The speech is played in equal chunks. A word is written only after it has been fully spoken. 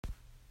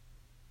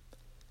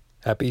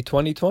Happy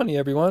 2020,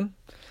 everyone,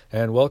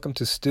 and welcome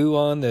to Stew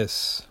on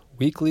This,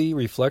 weekly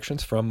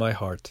reflections from my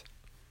heart.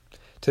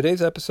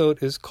 Today's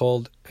episode is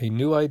called A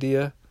New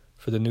Idea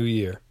for the New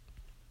Year.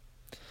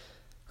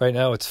 Right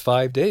now, it's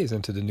 5 days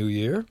into the new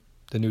year,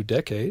 the new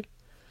decade,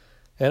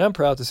 and I'm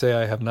proud to say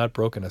I have not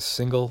broken a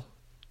single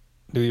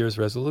New Year's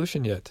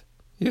resolution yet.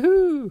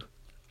 Yoo-hoo!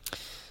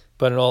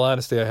 But in all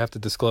honesty, I have to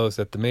disclose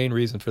that the main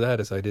reason for that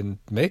is I didn't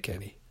make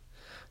any,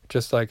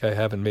 just like I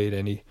haven't made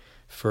any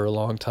for a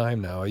long time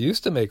now. I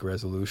used to make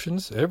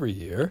resolutions every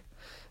year,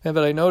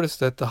 but I noticed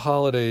that the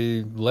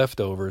holiday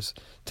leftovers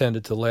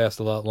tended to last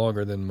a lot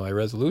longer than my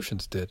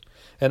resolutions did.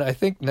 And I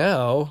think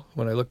now,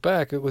 when I look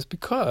back, it was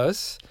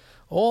because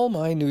all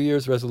my New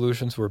Year's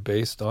resolutions were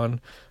based on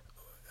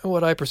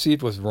what I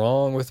perceived was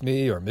wrong with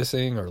me, or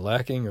missing, or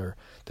lacking, or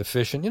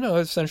deficient.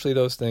 Essentially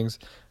those things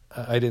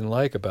I didn't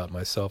like about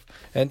myself.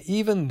 And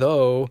even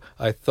though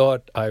I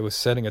thought I was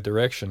setting a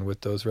direction with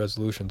those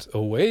resolutions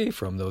away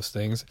from those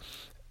things,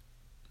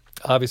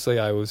 obviously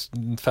I was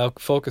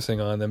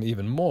focusing on them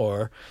even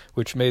more,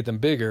 which made them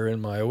bigger in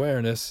my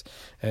awareness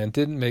and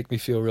didn't make me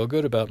feel real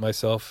good about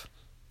myself,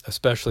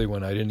 especially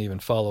when I didn't even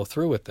follow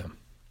through with them.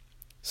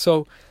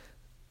 So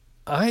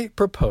I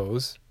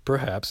propose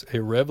perhaps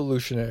a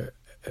revolutionary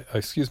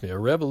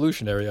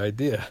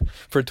idea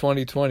for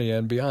 2020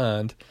 and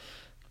beyond.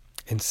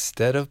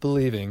 Instead of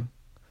believing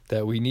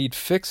that we need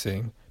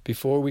fixing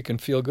before we can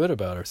feel good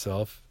about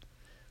ourselves,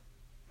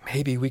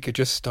 maybe we could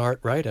just start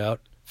right out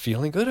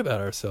feeling good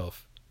about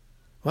ourselves.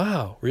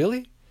 Wow,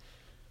 really?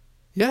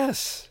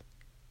 Yes.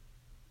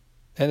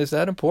 And is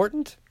that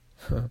important?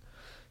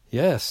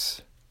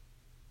 Yes.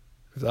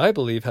 Because I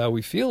believe how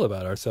we feel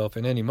about ourselves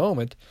in any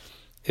moment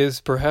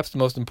is perhaps the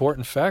most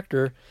important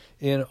factor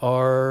in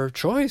our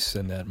choice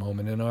in that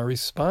moment, in our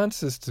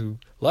responses to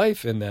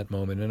life in that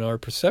moment, in our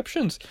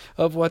perceptions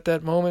of what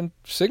that moment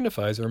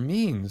signifies or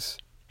means,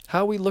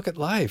 how we look at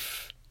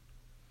life.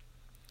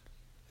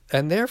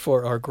 And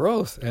therefore, our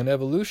growth and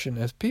evolution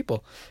as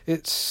people.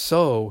 It's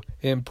so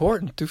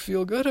important to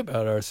feel good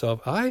about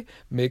ourselves. I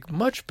make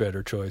much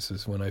better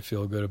choices when I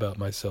feel good about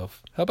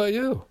myself. How about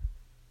you?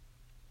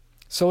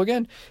 So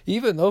again,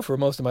 even though for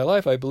most of my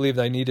life I believed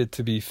I needed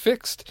to be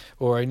fixed,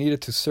 or I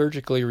needed to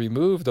surgically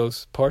remove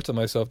those parts of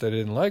myself that I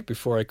didn't like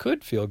before I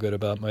could feel good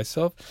about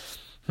myself,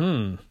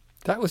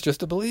 that was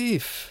just a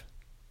belief.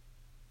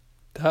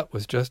 That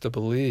was just a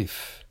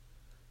belief.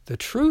 The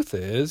truth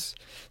is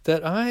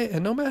that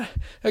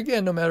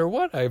no matter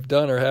what I've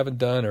done or haven't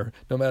done, or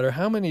no matter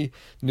how many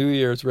New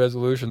Year's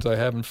resolutions I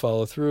haven't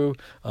followed through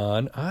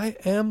on, I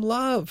am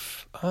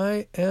love.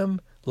 I am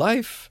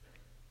life.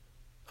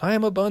 I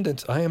am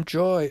abundance. I am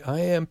joy. I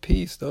am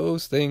peace.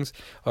 Those things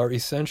are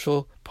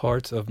essential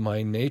parts of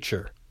my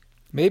nature.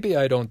 Maybe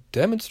I don't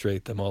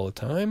demonstrate them all the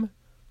time,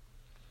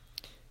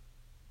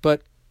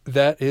 but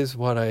that is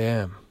what I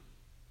am.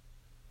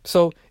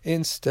 So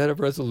instead of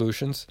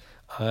resolutions,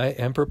 I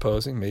am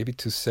proposing maybe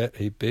to set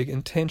a big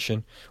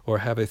intention, or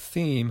have a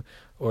theme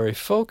or a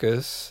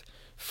focus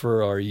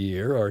for our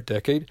year, our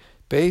decade,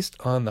 based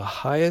on the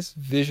highest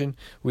vision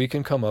we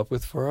can come up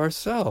with for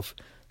ourselves.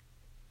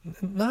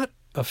 Not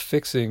a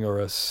fixing or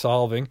a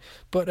solving,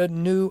 but a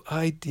new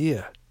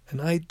idea. An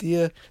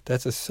idea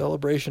that's a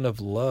celebration of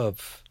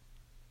love.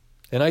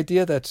 An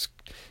idea that's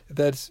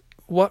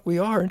what we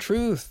are in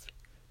truth,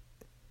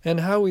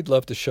 and how we'd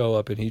love to show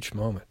up in each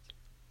moment.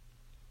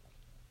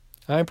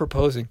 I'm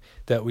proposing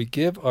that we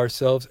give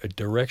ourselves a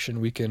direction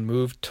we can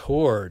move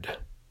toward,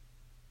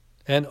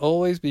 and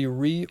always be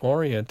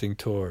reorienting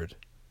toward,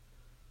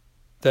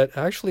 that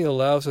actually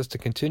allows us to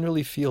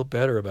continually feel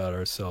better about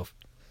ourselves.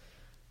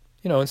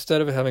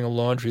 Instead of having a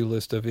laundry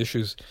list of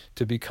issues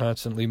to be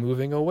constantly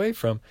moving away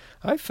from.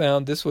 I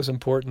found this was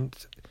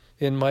important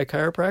in my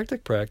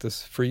chiropractic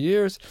practice. For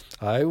years,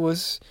 I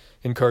was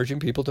encouraging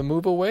people to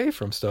move away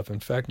from stuff. In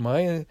fact,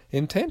 my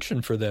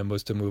intention for them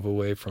was to move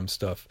away from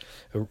stuff,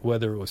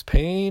 whether it was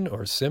pain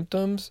or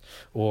symptoms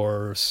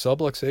or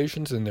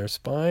subluxations in their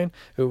spine.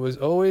 It was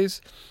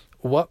always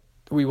what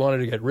we wanted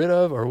to get rid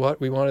of or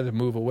what we wanted to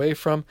move away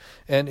from.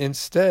 And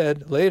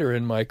instead, later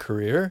in my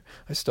career,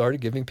 I started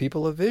giving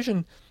people a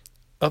vision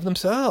of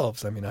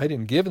themselves. I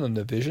didn't give them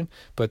the vision,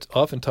 but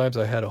oftentimes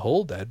I had to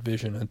hold that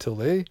vision until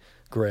they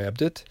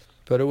grabbed it.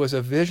 But it was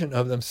a vision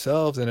of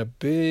themselves in a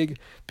big,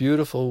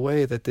 beautiful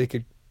way that they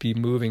could be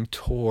moving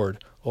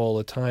toward all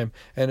the time.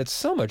 And it's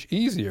so much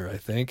easier, I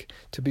think,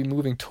 to be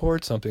moving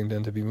toward something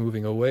than to be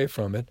moving away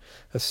from it,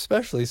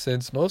 especially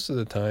since most of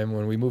the time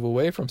when we move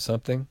away from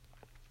something,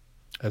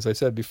 as I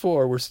said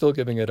before, we're still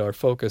giving it our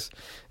focus,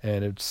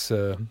 and it's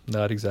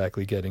not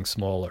exactly getting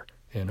smaller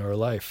in our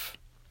life.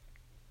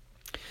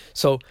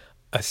 So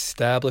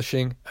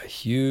establishing a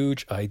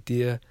huge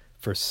idea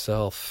for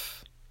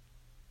self,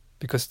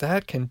 because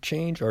that can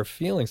change our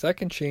feelings, that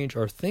can change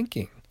our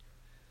thinking,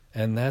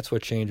 and that's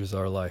what changes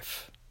our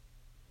life.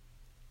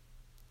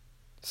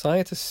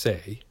 Scientists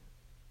say,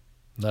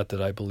 not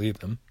that I believe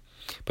them,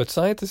 but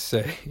scientists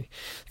say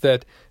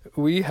that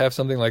we have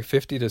something like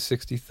 50 to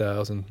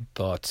 60,000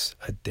 thoughts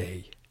a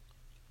day.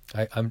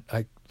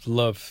 I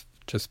love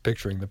just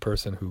picturing the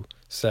person who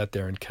sat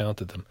there and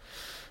counted them.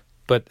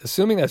 But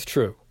assuming that's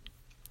true,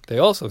 they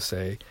also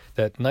say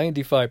that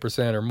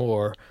 95% or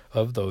more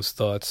of those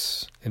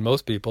thoughts in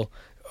most people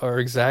are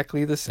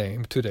exactly the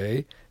same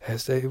today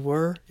as they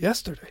were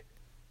yesterday.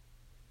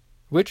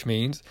 Which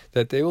means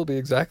that they will be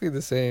exactly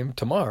the same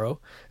tomorrow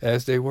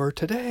as they were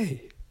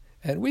today.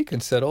 And we can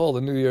set all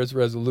the New Year's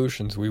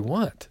resolutions we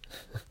want.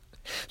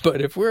 But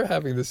if we're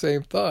having the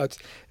same thoughts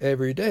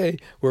every day,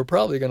 we're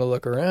probably going to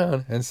look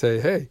around and say,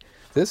 hey,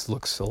 this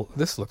looks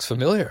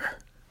familiar.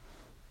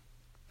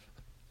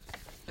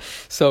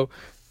 So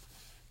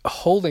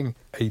holding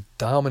a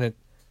dominant,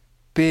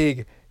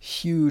 big,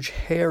 huge,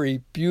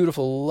 hairy,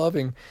 beautiful,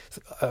 loving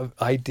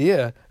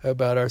idea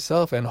about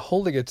ourselves and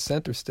holding it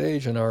center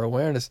stage in our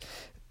awareness,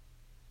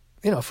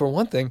 for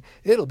one thing,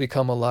 it'll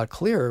become a lot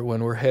clearer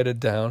when we're headed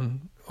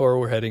down or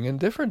we're heading in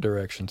different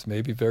directions,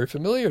 maybe very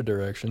familiar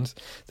directions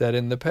that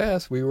in the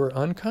past we were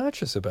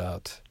unconscious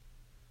about.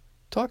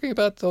 Talking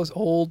about those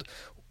old,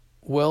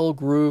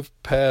 well-grooved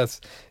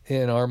paths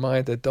in our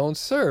mind that don't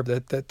serve,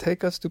 that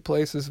take us to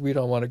places we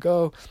don't want to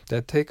go,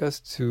 that take us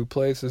to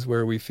places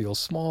where we feel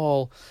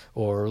small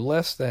or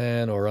less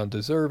than or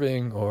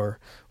undeserving or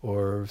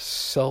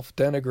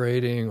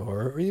self-denigrating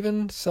or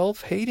even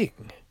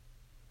self-hating.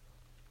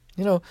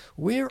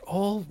 We're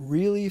all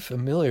really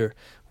familiar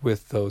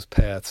with those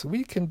paths.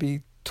 We can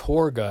be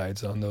tour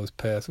guides on those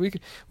paths.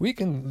 We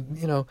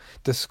can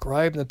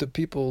describe them to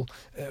people.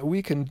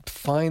 We can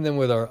find them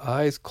with our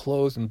eyes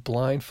closed and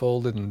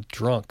blindfolded and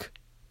drunk.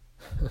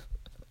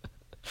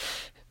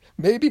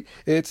 Maybe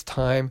it's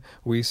time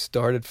we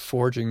started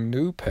forging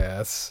new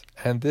paths,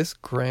 and this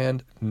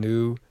grand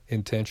new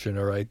intention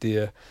or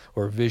idea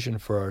or vision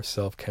for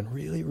ourselves can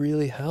really,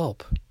 really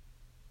help.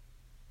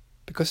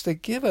 Because they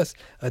give us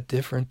a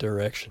different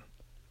direction.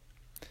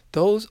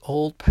 Those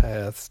old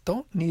paths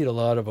don't need a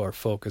lot of our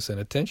focus and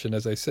attention.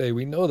 As I say,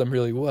 we know them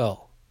really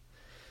well.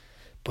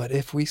 But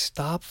if we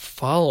stop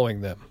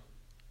following them,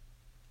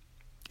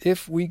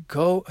 if we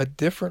go a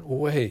different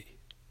way,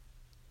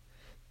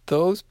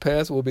 those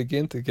paths will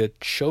begin to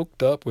get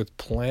choked up with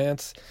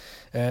plants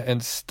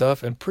and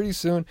stuff, and pretty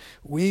soon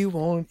we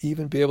won't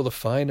even be able to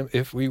find them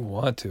if we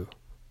want to.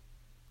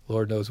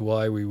 Lord knows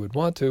why we would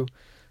want to,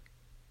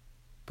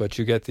 but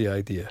you get the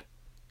idea.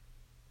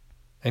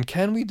 And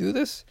can we do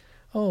this?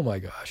 Oh my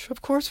gosh,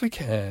 of course we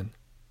can.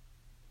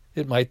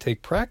 It might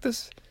take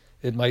practice.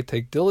 It might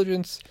take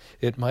diligence.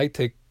 It might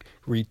take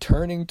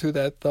returning to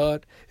that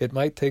thought. It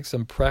might take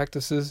some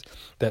practices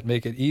that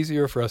make it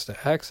easier for us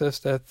to access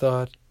that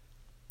thought.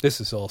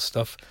 This is all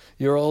stuff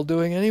you're all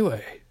doing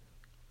anyway.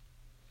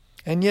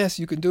 And yes,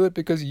 you can do it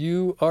because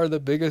you are the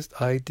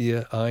biggest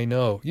idea I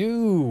know.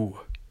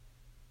 You!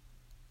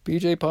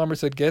 B.J. Palmer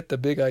said, get the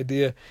big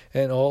idea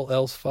and all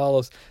else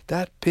follows.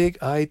 That big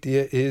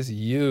idea is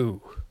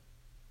you.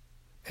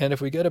 And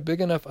if we get a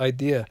big enough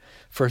idea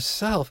for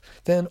self,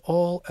 then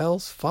all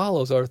else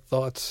follows. Our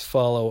thoughts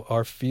follow,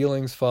 our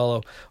feelings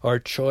follow, our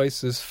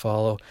choices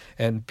follow,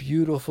 and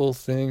beautiful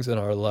things in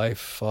our life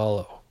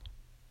follow.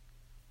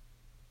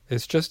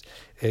 It's just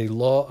a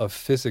law of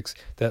physics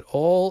that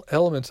all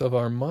elements of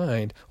our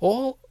mind,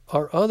 all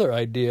our other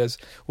ideas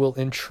will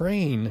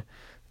entrain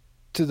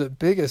to the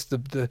biggest,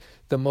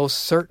 the most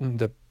certain,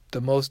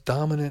 the most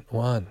dominant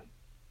one.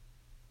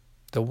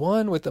 The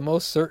one with the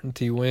most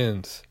certainty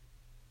wins.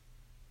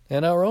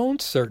 And our own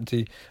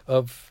certainty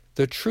of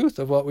the truth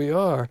of what we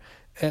are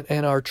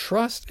and our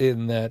trust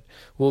in that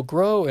will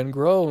grow and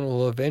grow and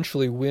will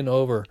eventually win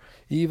over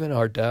even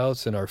our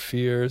doubts and our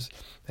fears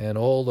and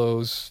all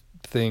those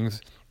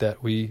things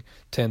that we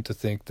tend to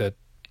think that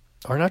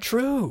are not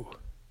true.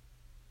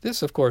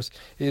 This, of course,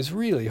 is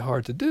really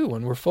hard to do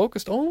when we're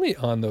focused only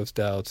on those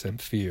doubts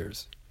and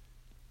fears,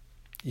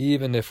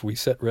 even if we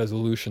set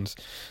resolutions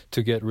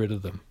to get rid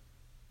of them.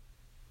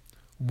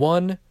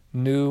 One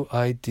new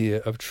idea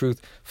of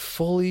truth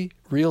fully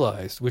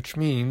realized, which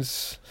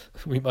means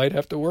we might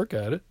have to work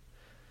at it.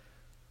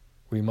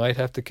 We might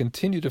have to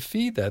continue to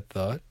feed that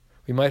thought.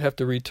 We might have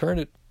to return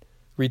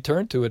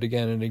to it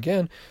again and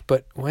again.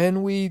 But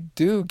when we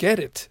do get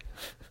it,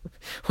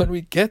 when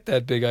we get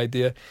that big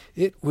idea,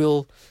 it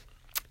will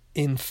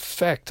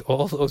infect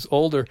all those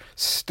older,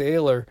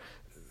 staler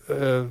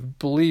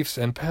beliefs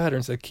and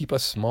patterns that keep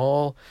us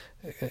small,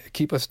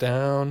 keep us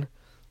down,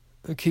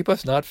 keep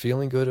us not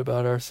feeling good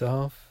about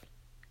ourselves.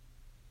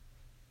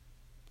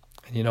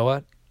 And you know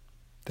what?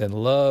 Then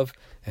love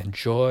and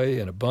joy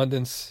and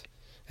abundance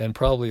and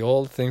probably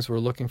all the things we're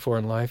looking for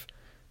in life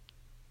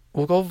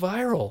will go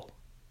viral.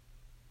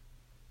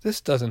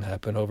 This doesn't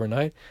happen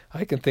overnight.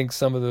 I can think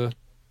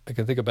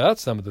about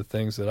some of the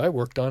things that I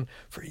worked on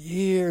for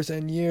years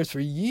and years. For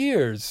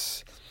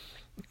years,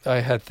 I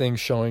had things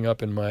showing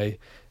up in my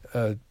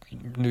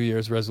New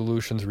Year's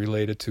resolutions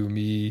related to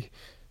me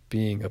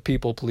being a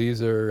people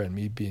pleaser and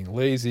me being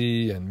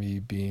lazy and me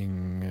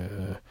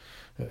being,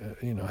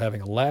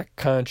 having a lack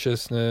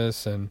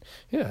consciousness. And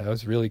I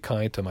was really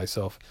kind to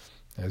myself,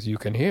 as you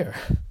can hear.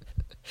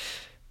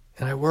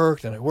 And I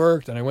worked and I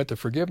worked and I went to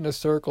forgiveness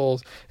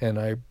circles and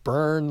I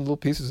burned little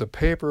pieces of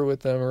paper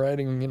with them,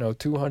 writing,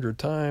 200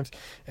 times.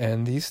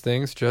 And these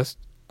things just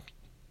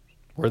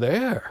were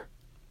there.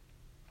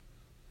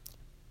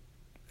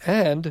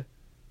 And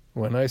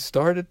when I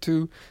started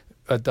to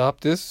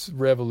adopt this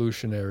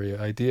revolutionary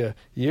idea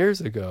years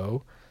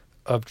ago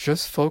of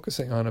just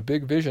focusing on a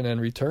big vision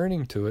and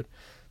returning to it,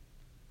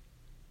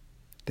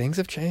 things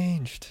have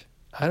changed.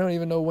 I don't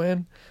even know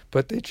when,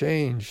 but they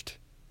changed.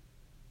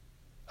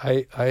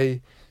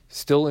 I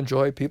still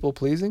enjoy people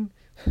pleasing,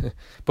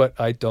 but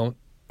I don't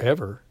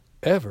ever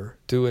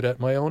do it at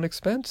my own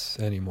expense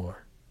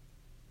anymore.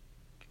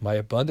 My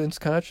abundance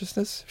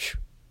consciousness,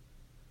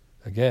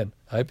 again,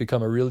 I've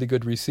become a really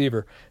good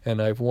receiver, and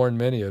I've warned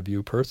many of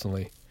you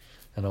personally,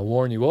 and I'll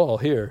warn you all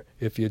here,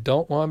 if you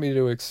don't want me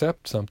to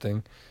accept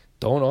something,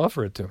 don't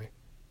offer it to me.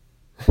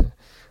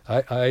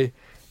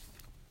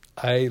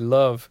 I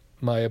love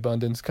my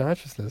abundance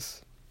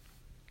consciousness.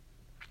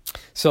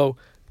 So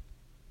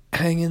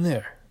hang in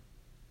there.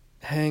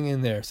 Hang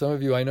in there. Some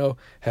of you I know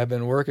have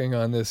been working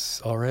on this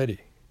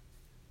already.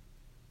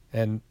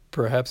 And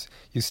perhaps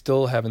you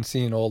still haven't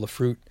seen all the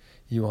fruit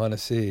you want to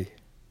see.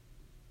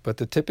 But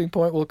the tipping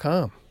point will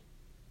come.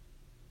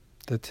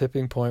 The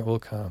tipping point will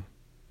come.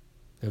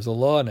 There's a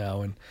law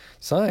now in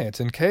science,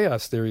 in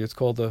chaos theory, it's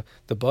called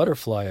the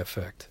butterfly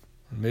effect.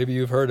 And maybe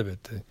you've heard of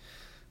it.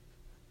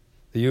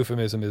 The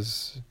euphemism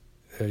is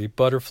a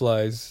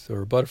butterfly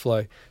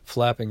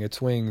flapping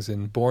its wings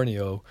in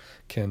Borneo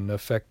can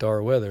affect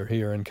our weather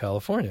here in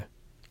California.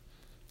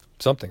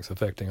 Something's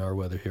affecting our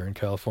weather here in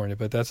California,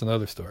 but that's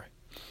another story.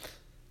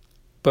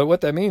 But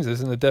what that means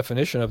is, in the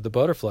definition of the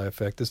butterfly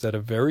effect, is that a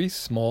very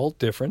small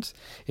difference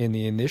in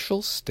the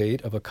initial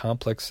state of a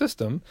complex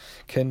system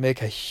can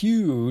make a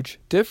huge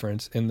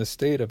difference in the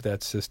state of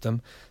that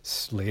system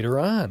later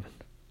on.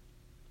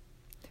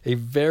 A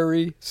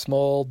very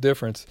small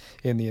difference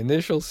in the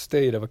initial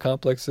state of a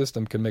complex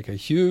system can make a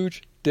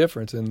huge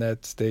difference in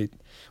that state,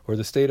 or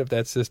the state of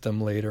that system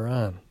later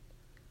on.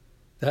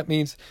 That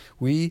means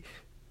we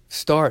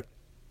start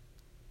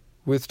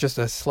with just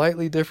a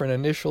slightly different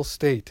initial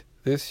state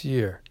this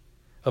year,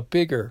 a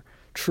bigger,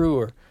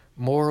 truer,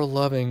 more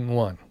loving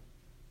one.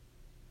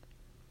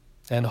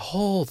 And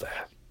hold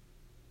that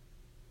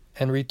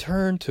and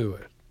return to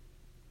it.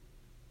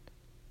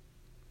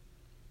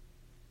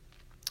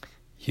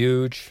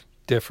 Huge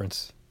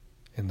difference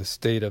in the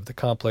state of the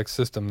complex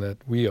system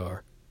that we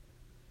are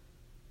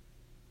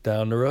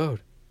down the road.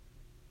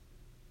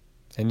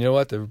 And you know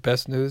what the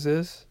best news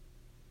is?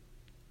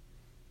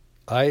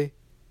 I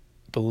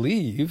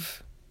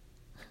believe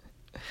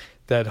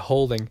that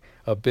holding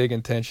a big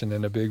intention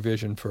and a big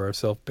vision for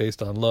ourselves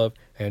based on love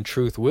and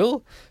truth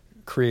will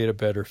create a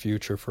better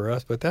future for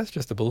us, but that's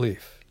just a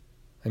belief.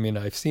 I mean,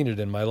 I've seen it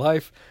in my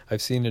life.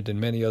 I've seen it in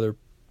many other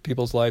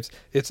people's lives.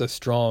 It's a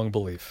strong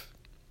belief.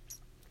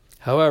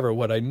 However,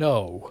 what I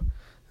know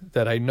is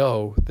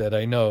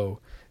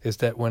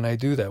that when I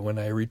do that, when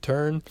I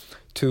return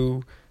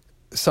to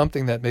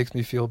something that makes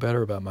me feel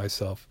better about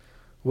myself,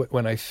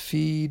 when I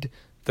feed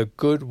the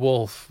good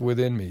wolf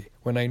within me,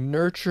 when I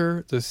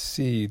nurture the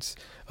seeds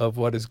of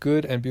what is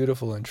good and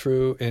beautiful and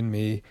true in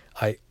me,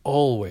 I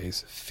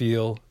always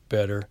feel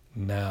better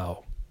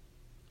now.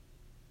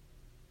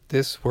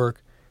 This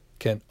work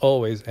can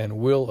always and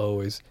will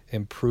always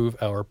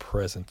improve our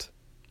present.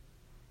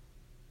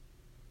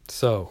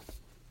 So,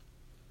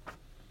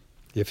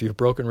 if you've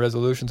broken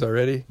resolutions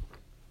already,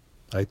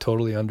 I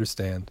totally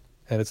understand.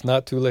 And it's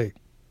not too late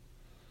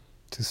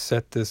to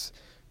set this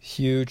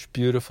huge,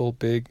 beautiful,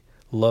 big,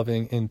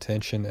 loving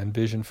intention and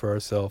vision for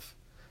ourselves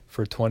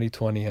for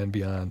 2020 and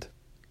beyond.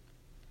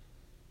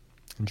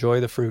 Enjoy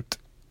the fruit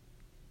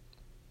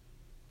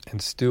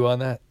and stew on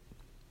that.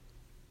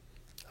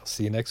 I'll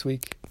see you next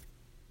week.